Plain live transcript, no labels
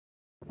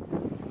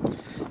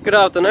Good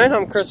afternoon,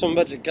 I'm Chris from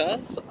Budget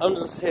Cars. I'm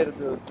just here to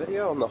do a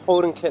video on the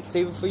Holden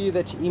Captiva for you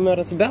that you emailed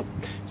us about.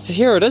 So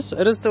here it is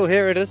still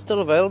here, it is still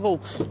available,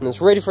 and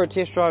it's ready for a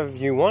test drive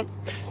if you want.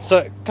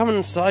 So coming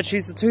inside,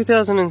 she's the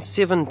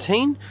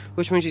 2017,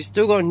 which means she's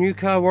still got a new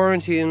car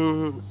warranty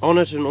on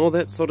it and all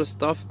that sort of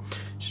stuff.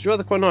 She's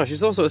rather quite nice.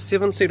 She's also a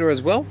 7-seater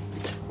as well,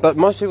 but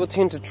most people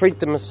tend to treat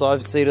them as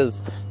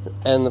 5-seaters,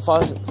 and the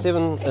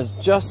 5-7 is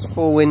just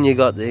for when you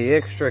got the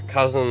extra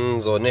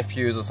cousins or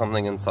nephews or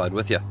something inside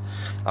with you.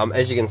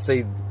 As you can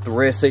see, the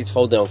rear seats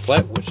fold down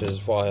flat, which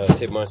is why I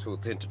said most people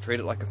tend to treat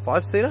it like a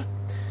 5-seater.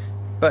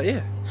 But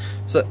yeah,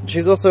 so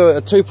she's also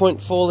a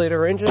 2.4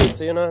 litre engine,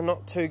 so you know,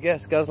 not too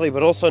gas guzzly,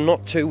 but also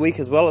not too weak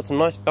as well. It's a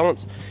nice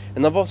balance,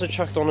 and they've also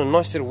chucked on a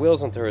nice set of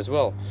wheels onto her as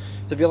well.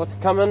 So if you'd like to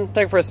come in,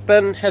 take it for a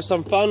spin, have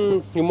some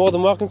fun, you're more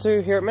than welcome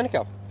to here at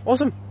Manukau.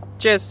 Awesome,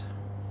 cheers,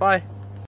 bye.